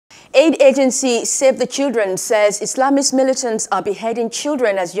aid agency Save the Children says Islamist militants are beheading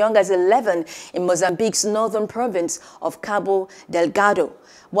children as young as 11 in Mozambique's northern province of Cabo Delgado.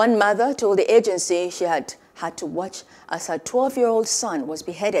 One mother told the agency she had to watch as her 12-year-old son was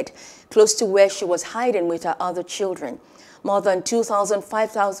beheaded close to where she was hiding with her other children. More than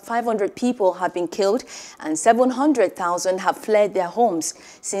 2,500 people have been killed and 700,000 have fled their homes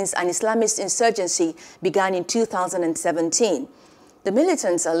since an Islamist insurgency began in 2017. The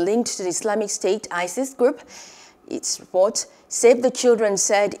militants are linked to the Islamic State ISIS group. Its report, Save the Children,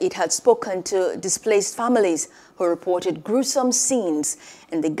 said it had spoken to displaced families who reported gruesome scenes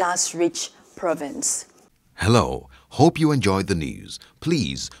in the gas-rich province. Hello, hope you enjoyed the news.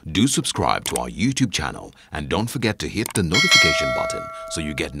 Please do subscribe to our YouTube channel and don't forget to hit the notification button so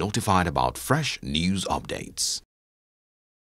you get notified about fresh news updates.